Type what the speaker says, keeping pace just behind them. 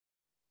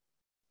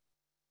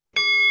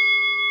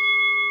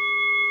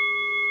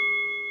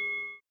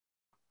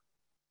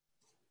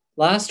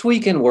Last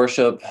week in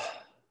worship,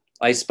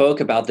 I spoke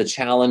about the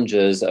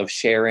challenges of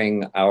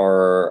sharing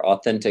our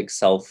authentic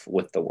self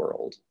with the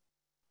world.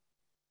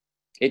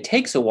 It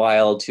takes a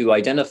while to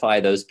identify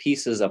those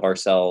pieces of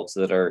ourselves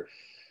that are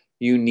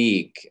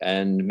unique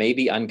and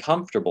maybe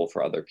uncomfortable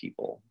for other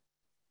people.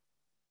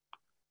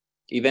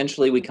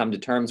 Eventually, we come to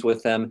terms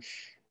with them,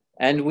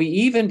 and we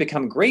even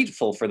become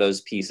grateful for those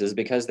pieces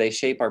because they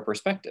shape our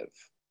perspective.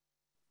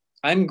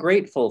 I'm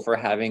grateful for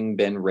having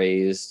been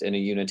raised in a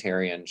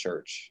Unitarian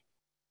church,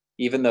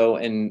 even though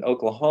in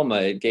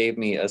Oklahoma, it gave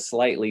me a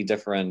slightly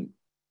different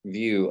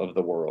view of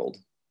the world.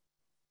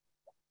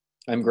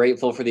 I'm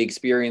grateful for the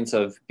experience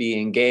of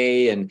being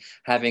gay and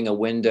having a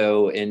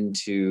window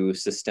into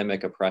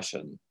systemic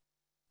oppression.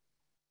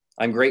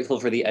 I'm grateful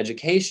for the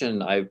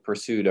education I've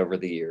pursued over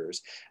the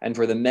years and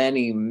for the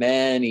many,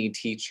 many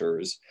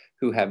teachers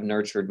who have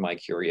nurtured my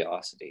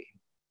curiosity.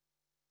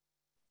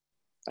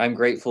 I'm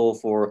grateful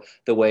for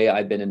the way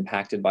I've been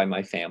impacted by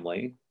my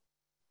family,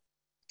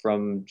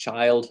 from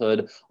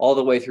childhood all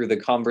the way through the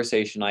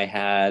conversation I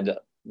had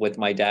with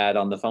my dad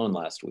on the phone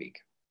last week.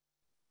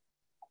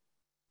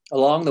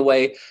 Along the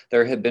way,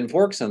 there have been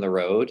forks in the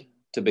road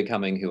to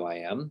becoming who I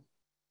am.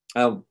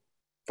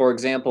 For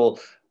example,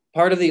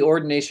 part of the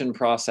ordination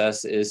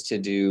process is to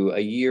do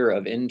a year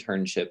of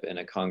internship in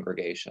a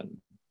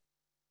congregation.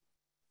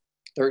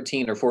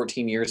 13 or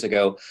 14 years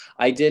ago,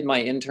 I did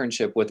my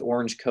internship with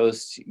Orange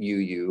Coast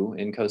UU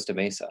in Costa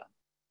Mesa.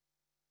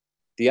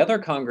 The other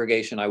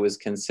congregation I was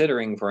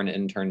considering for an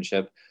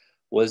internship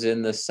was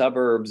in the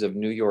suburbs of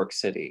New York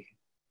City.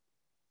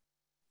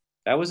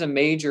 That was a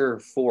major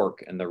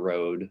fork in the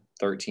road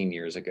 13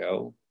 years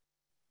ago.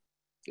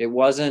 It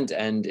wasn't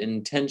an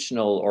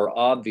intentional or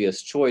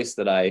obvious choice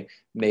that I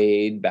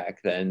made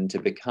back then to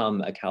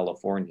become a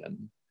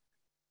Californian.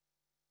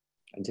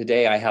 And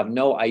today I have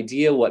no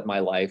idea what my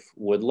life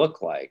would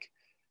look like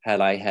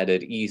had I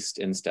headed east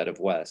instead of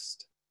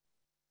west.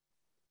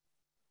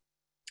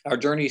 Our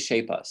journeys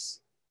shape us.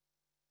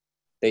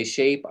 They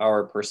shape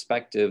our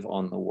perspective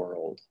on the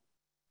world.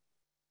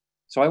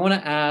 So I want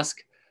to ask,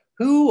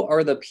 who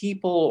are the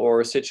people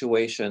or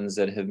situations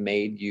that have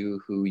made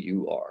you who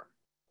you are?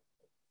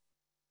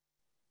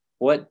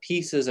 What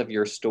pieces of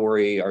your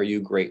story are you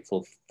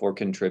grateful for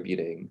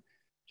contributing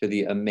to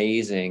the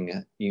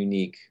amazing,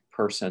 unique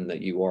person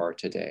that you are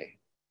today?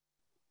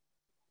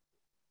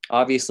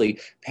 Obviously,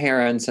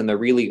 parents and the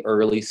really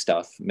early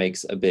stuff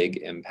makes a big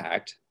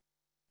impact.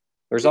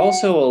 There's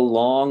also a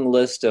long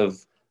list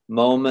of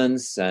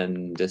moments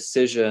and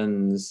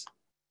decisions,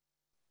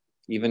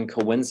 even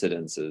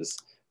coincidences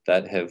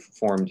that have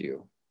formed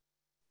you.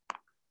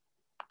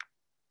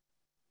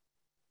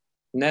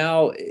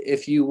 Now,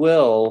 if you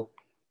will,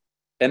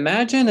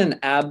 imagine an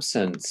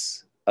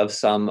absence of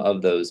some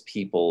of those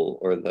people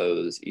or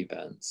those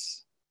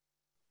events.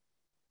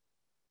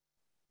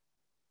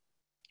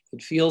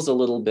 It feels a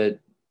little bit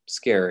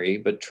scary,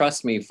 but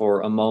trust me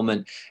for a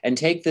moment and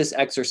take this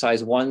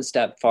exercise one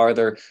step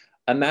farther.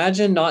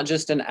 Imagine not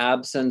just an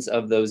absence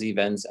of those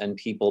events and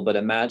people, but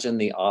imagine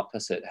the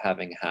opposite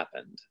having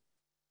happened.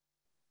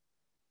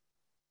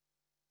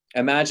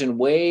 Imagine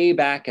way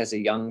back as a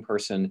young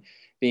person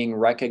being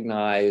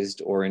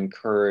recognized or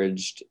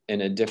encouraged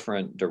in a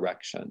different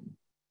direction.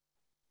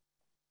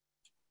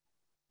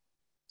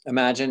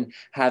 Imagine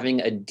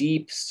having a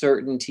deep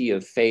certainty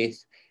of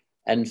faith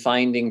and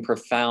finding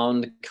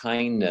profound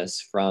kindness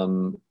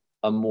from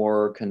a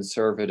more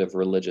conservative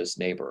religious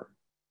neighbor.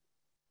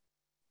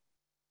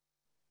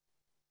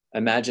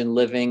 Imagine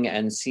living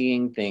and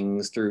seeing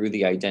things through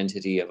the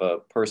identity of a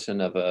person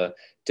of a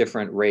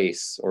different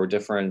race or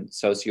different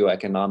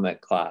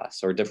socioeconomic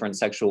class or different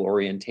sexual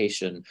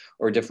orientation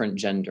or different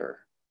gender.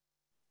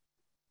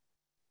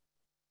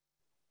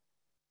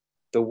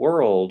 The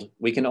world,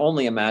 we can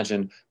only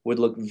imagine, would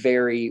look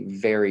very,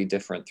 very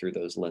different through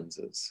those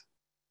lenses.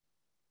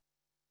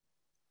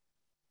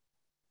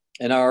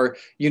 In our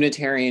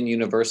Unitarian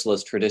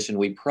Universalist tradition,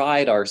 we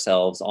pride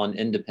ourselves on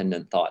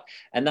independent thought,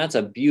 and that's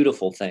a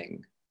beautiful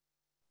thing.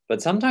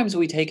 But sometimes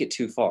we take it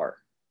too far.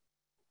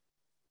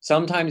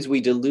 Sometimes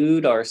we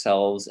delude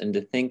ourselves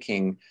into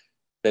thinking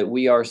that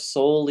we are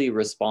solely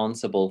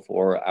responsible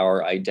for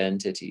our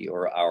identity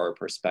or our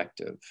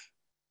perspective.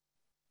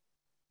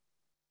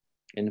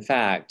 In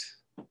fact,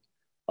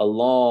 a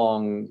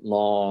long,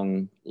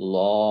 long,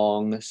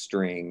 long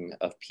string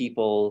of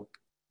people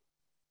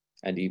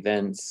and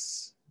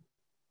events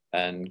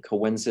and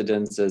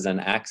coincidences and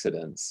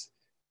accidents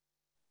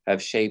have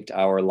shaped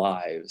our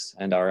lives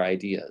and our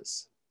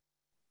ideas.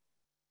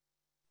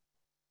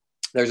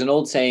 There's an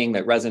old saying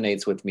that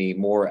resonates with me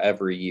more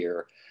every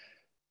year.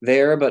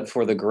 There, but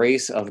for the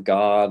grace of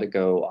God,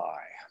 go I.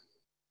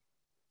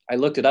 I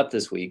looked it up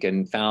this week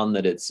and found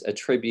that it's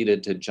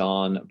attributed to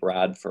John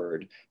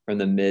Bradford from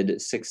the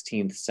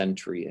mid-16th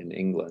century in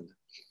England.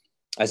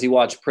 As he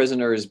watched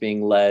prisoners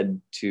being led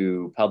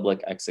to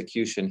public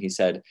execution, he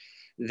said,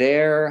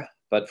 "There,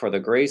 but for the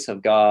grace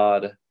of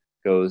God,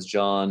 goes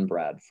John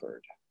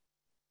Bradford."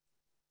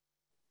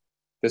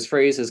 This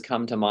phrase has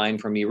come to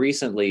mind for me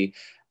recently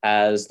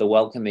as the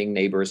Welcoming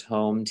Neighbors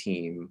Home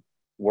team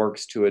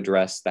works to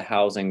address the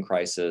housing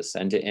crisis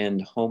and to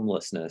end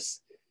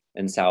homelessness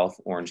in South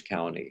Orange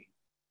County.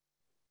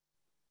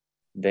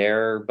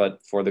 There,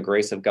 but for the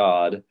grace of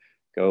God,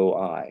 go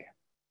I.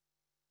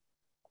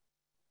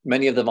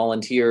 Many of the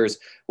volunteers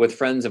with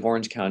Friends of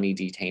Orange County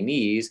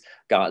detainees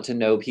got to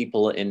know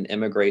people in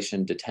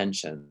immigration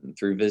detention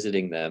through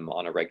visiting them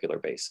on a regular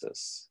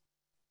basis.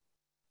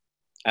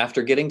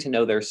 After getting to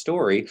know their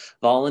story,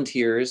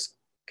 volunteers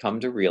come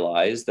to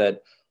realize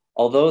that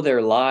although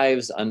their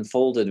lives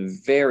unfolded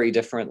very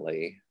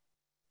differently,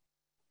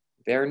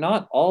 they're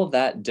not all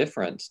that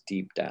different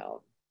deep down.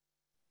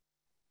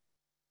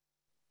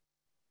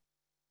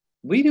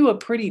 We do a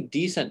pretty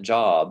decent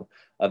job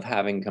of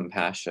having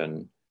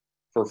compassion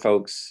for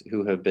folks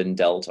who have been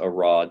dealt a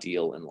raw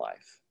deal in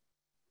life.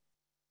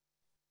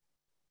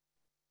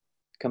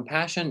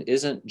 Compassion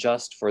isn't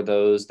just for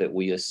those that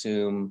we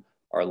assume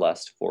are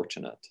less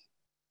fortunate.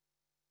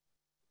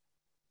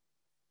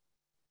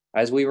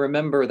 As we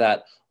remember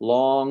that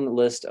long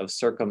list of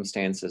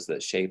circumstances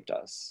that shaped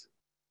us,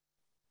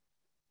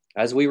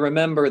 as we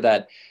remember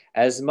that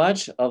as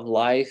much of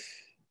life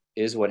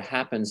is what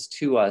happens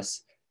to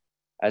us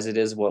as it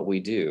is what we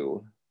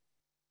do,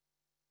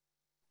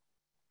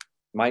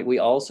 might we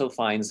also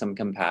find some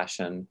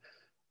compassion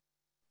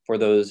for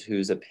those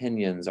whose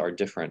opinions are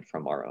different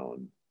from our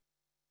own?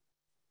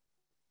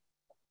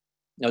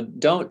 Now,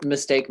 don't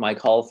mistake my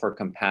call for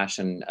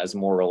compassion as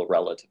moral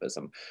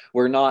relativism.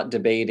 We're not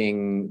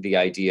debating the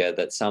idea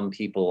that some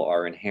people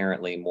are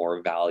inherently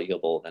more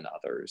valuable than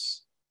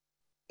others.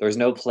 There's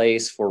no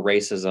place for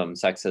racism,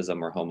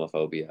 sexism, or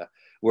homophobia.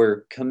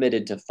 We're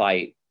committed to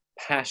fight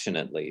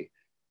passionately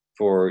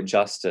for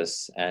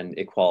justice and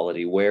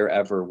equality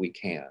wherever we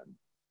can.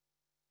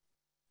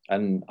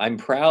 And I'm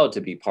proud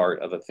to be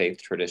part of a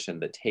faith tradition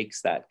that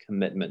takes that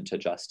commitment to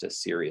justice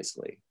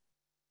seriously.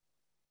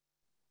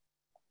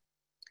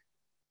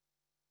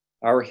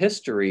 Our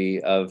history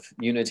of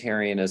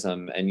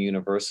Unitarianism and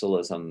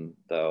Universalism,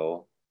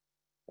 though,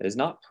 is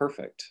not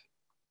perfect.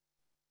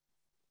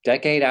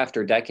 Decade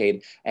after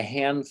decade, a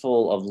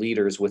handful of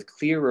leaders with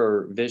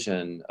clearer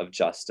vision of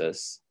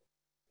justice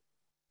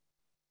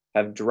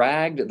have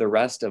dragged the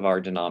rest of our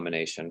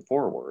denomination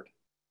forward.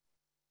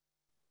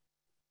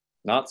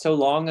 Not so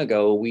long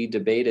ago, we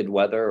debated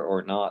whether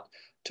or not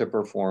to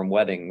perform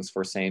weddings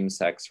for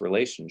same-sex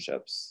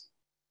relationships.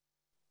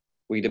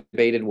 We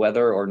debated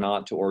whether or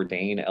not to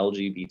ordain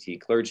LGBT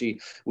clergy.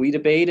 We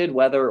debated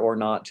whether or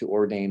not to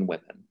ordain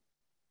women.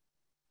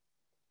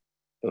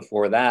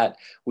 Before that,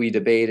 we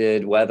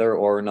debated whether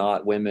or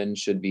not women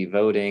should be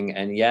voting.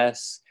 And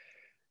yes,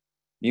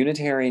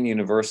 Unitarian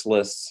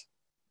Universalists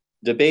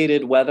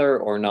debated whether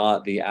or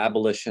not the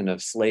abolition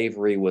of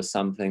slavery was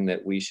something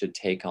that we should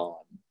take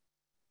on,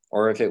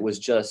 or if it was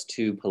just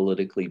too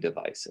politically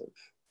divisive.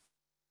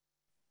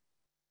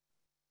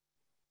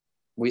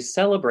 We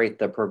celebrate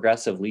the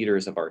progressive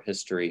leaders of our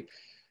history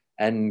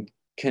and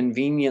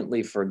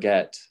conveniently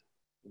forget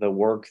the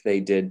work they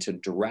did to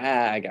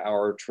drag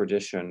our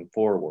tradition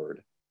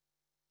forward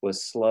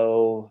was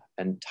slow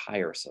and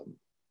tiresome.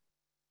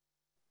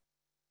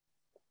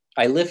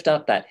 I lift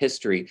up that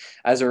history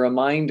as a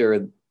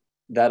reminder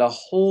that a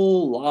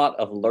whole lot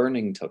of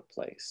learning took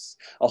place.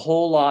 A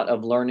whole lot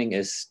of learning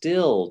is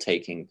still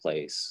taking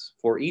place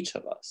for each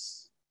of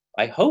us.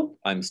 I hope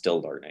I'm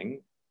still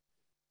learning.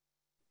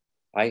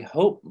 I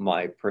hope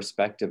my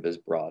perspective is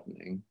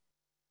broadening.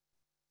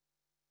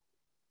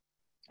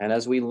 And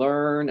as we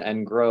learn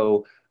and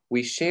grow,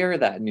 we share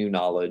that new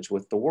knowledge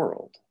with the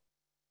world.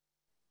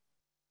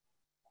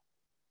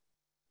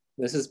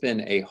 This has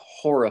been a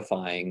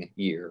horrifying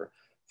year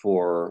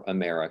for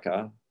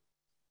America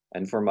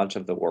and for much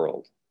of the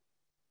world.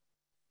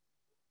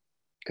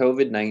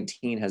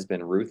 COVID-19 has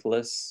been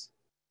ruthless.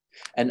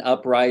 An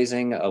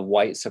uprising of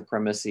white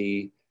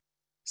supremacy,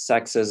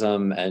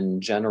 sexism,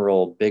 and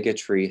general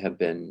bigotry have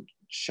been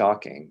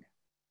shocking.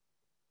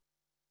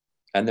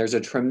 And there's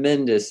a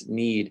tremendous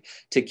need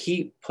to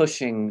keep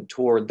pushing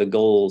toward the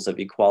goals of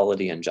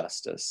equality and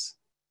justice.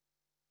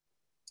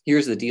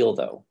 Here's the deal,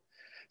 though.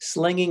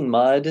 Slinging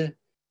mud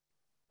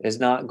is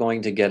not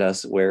going to get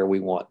us where we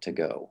want to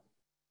go.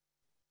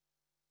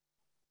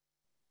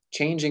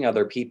 Changing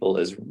other people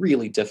is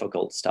really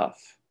difficult stuff.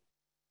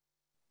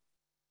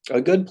 A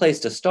good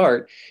place to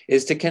start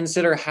is to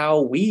consider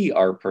how we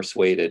are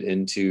persuaded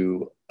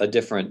into a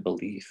different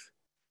belief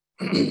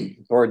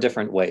or a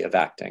different way of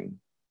acting.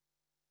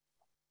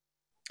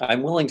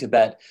 I'm willing to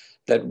bet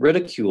that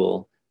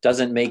ridicule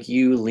doesn't make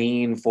you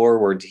lean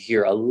forward to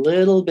hear a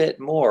little bit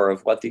more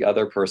of what the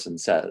other person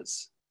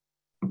says.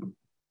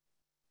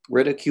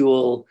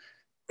 Ridicule,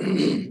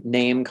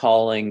 name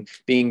calling,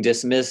 being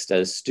dismissed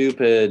as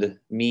stupid,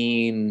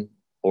 mean,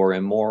 or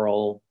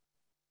immoral.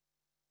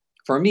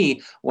 For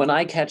me, when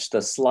I catch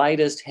the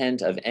slightest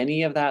hint of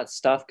any of that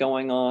stuff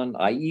going on,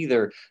 I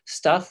either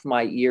stuff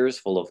my ears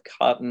full of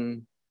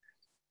cotton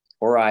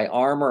or I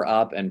armor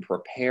up and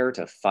prepare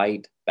to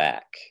fight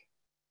back.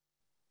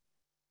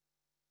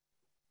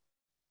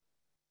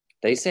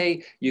 They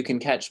say you can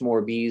catch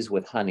more bees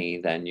with honey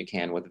than you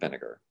can with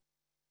vinegar.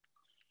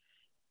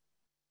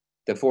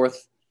 The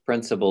fourth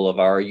principle of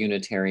our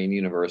Unitarian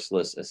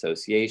Universalist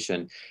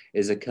Association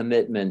is a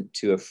commitment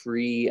to a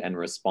free and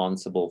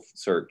responsible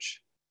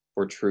search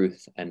for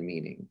truth and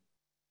meaning.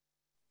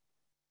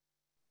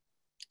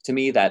 To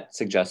me, that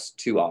suggests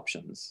two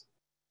options.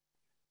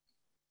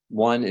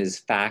 One is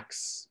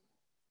facts,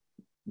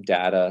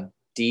 data,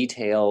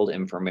 detailed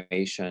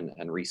information,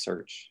 and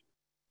research.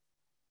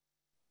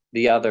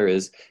 The other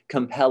is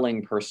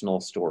compelling personal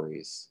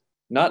stories.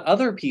 Not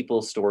other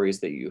people's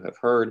stories that you have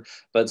heard,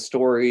 but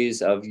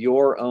stories of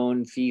your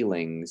own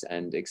feelings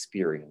and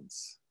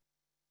experience.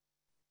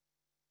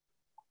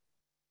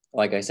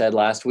 Like I said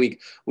last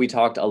week, we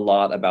talked a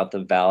lot about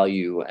the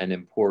value and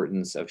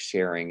importance of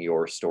sharing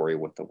your story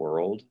with the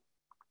world.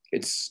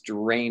 It's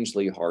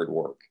strangely hard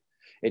work.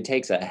 It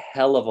takes a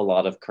hell of a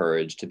lot of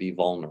courage to be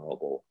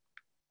vulnerable,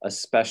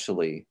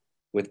 especially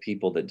with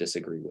people that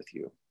disagree with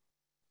you.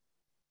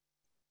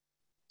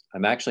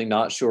 I'm actually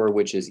not sure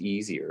which is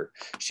easier,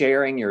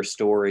 sharing your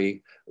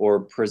story or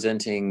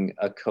presenting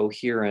a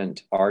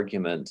coherent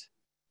argument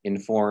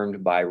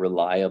informed by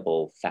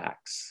reliable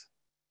facts.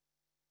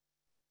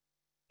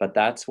 But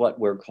that's what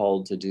we're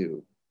called to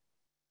do.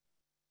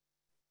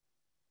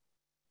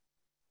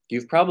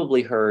 You've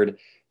probably heard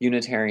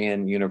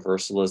Unitarian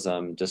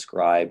Universalism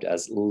described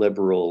as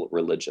liberal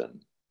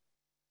religion.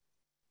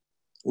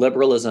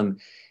 Liberalism,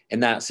 in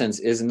that sense,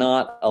 is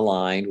not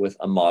aligned with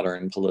a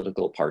modern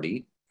political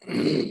party.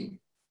 In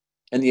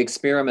the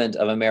experiment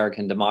of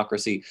American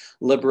democracy,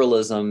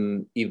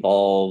 liberalism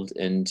evolved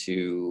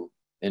into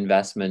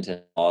investment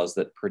in laws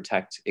that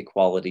protect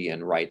equality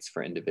and rights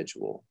for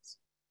individuals.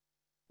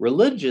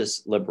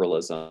 Religious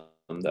liberalism,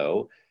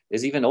 though,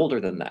 is even older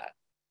than that.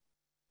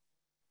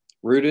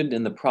 Rooted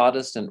in the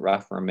Protestant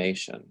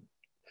Reformation,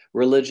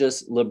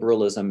 religious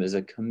liberalism is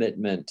a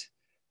commitment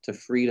to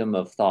freedom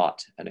of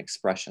thought and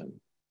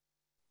expression.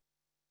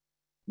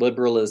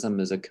 Liberalism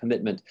is a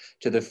commitment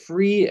to the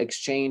free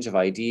exchange of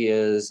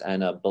ideas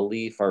and a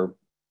belief, or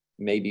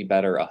maybe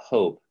better, a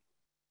hope,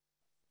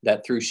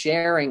 that through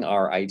sharing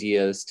our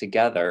ideas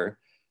together,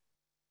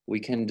 we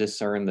can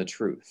discern the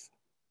truth.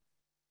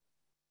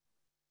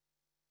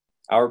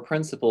 Our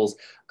principles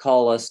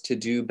call us to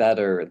do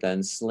better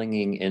than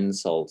slinging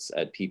insults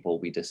at people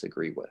we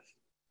disagree with.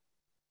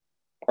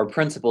 Our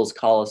principles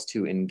call us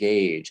to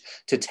engage,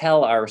 to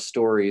tell our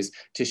stories,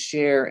 to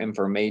share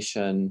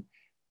information,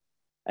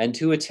 and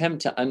to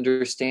attempt to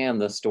understand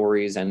the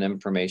stories and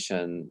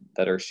information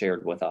that are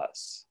shared with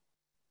us.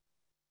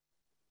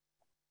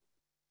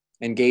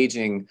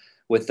 Engaging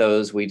with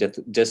those we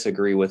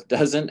disagree with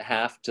doesn't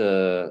have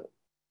to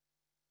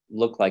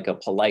look like a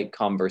polite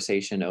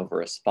conversation over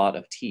a spot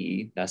of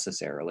tea,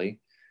 necessarily.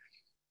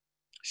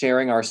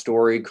 Sharing our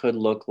story could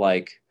look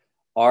like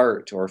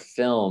art or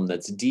film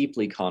that's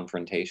deeply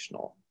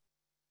confrontational.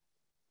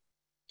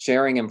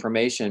 Sharing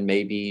information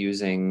may be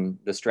using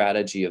the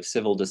strategy of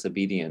civil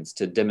disobedience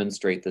to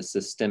demonstrate the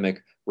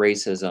systemic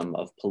racism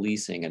of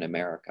policing in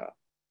America.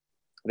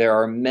 There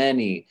are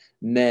many,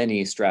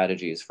 many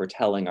strategies for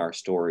telling our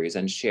stories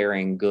and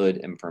sharing good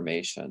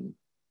information.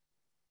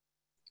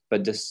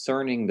 But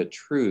discerning the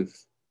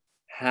truth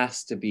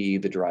has to be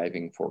the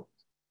driving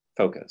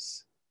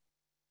focus.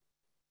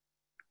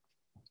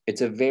 It's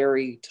a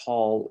very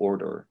tall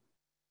order,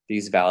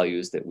 these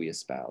values that we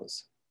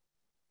espouse.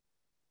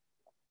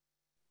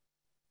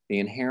 The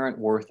inherent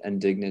worth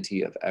and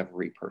dignity of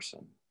every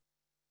person.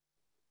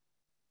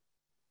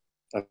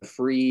 A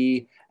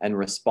free and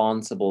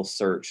responsible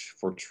search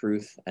for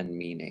truth and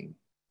meaning.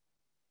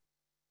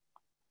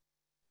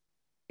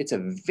 It's a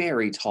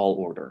very tall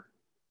order.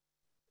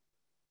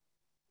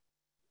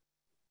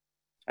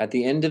 At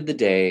the end of the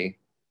day,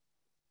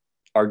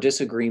 our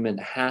disagreement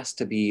has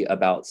to be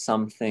about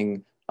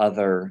something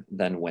other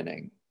than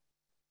winning.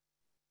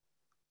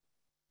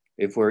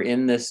 If we're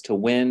in this to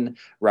win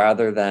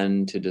rather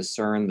than to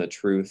discern the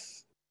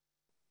truth,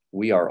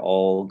 we are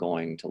all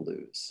going to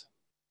lose.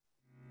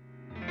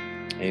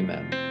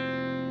 Amen.